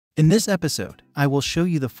In this episode, I will show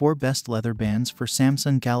you the 4 best leather bands for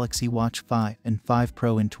Samsung Galaxy Watch 5 and 5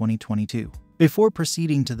 Pro in 2022. Before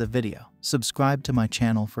proceeding to the video, subscribe to my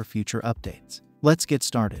channel for future updates. Let's get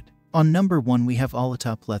started. On number 1 we have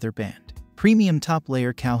Olytop leather band. Premium top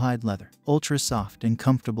layer cowhide leather, ultra soft and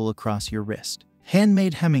comfortable across your wrist.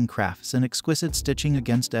 Handmade hemming crafts and exquisite stitching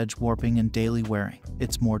against edge warping and daily wearing.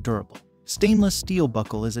 It's more durable. Stainless steel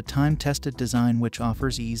buckle is a time-tested design which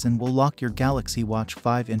offers ease and will lock your Galaxy Watch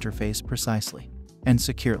 5 interface precisely and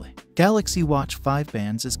securely. Galaxy Watch 5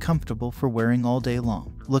 bands is comfortable for wearing all day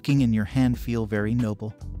long, looking in your hand feel very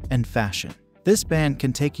noble and fashion. This band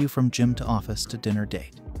can take you from gym to office to dinner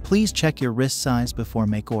date. Please check your wrist size before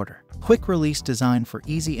make order. Quick release design for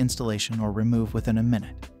easy installation or remove within a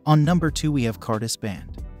minute. On number 2 we have Kartice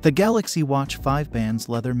band. The Galaxy Watch 5 band's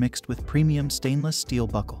leather mixed with premium stainless steel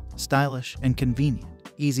buckle, stylish and convenient,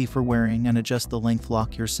 easy for wearing and adjust the length,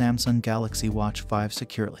 lock your Samsung Galaxy Watch 5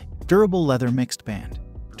 securely. Durable leather mixed band.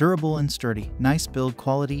 Durable and sturdy, nice build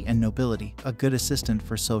quality and nobility, a good assistant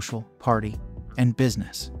for social, party, and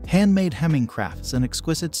business. Handmade hemming crafts and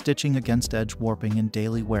exquisite stitching against edge warping and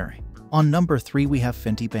daily wearing. On number 3 we have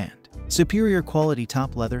Fintie band. Superior quality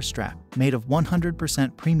top leather strap, made of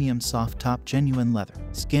 100% premium soft top genuine leather,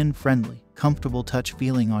 skin friendly, comfortable touch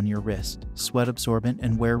feeling on your wrist, sweat absorbent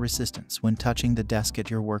and wear resistance when touching the desk at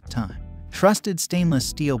your work time. Trusted stainless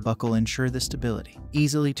steel buckle ensure the stability,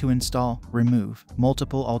 easily to install, remove,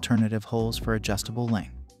 multiple alternative holes for adjustable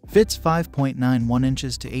length. Fits 5.91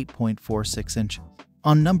 inches to 8.46 inches.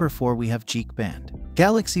 On number 4 we have Geak band.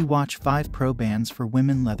 Galaxy Watch 5 Pro bands for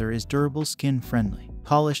women leather is durable, skin friendly.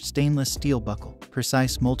 Polished stainless steel buckle,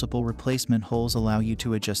 precise multiple replacement holes allow you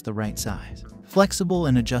to adjust the right size. Flexible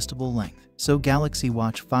and adjustable length, so Galaxy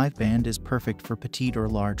Watch 5 band is perfect for petite or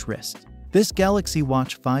large wrists. This Galaxy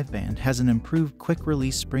Watch 5 band has an improved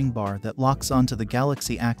quick-release spring bar that locks onto the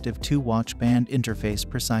Galaxy Active 2 watch band interface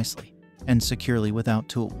precisely and securely without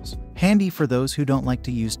tools. Handy for those who don't like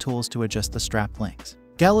to use tools to adjust the strap lengths.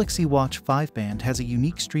 Galaxy Watch 5 band has a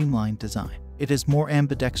unique streamlined design. It is more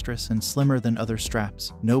ambidextrous and slimmer than other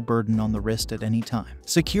straps, no burden on the wrist at any time.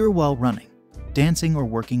 Secure while running, dancing or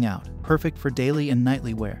working out, perfect for daily and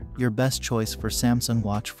nightly wear, your best choice for Samsung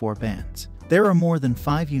Watch 4 bands. There are more than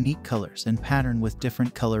 5 unique colors and pattern with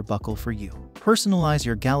different color buckle for you. Personalize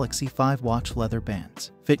your Galaxy 5 watch leather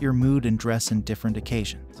bands, fit your mood and dress in different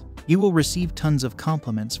occasions. You will receive tons of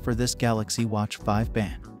compliments for this Galaxy Watch 5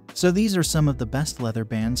 band. So these are some of the best leather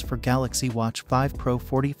bands for Galaxy Watch 5 Pro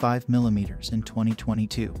 45mm in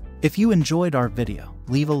 2022. If you enjoyed our video,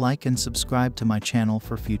 leave a like and subscribe to my channel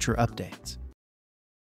for future updates.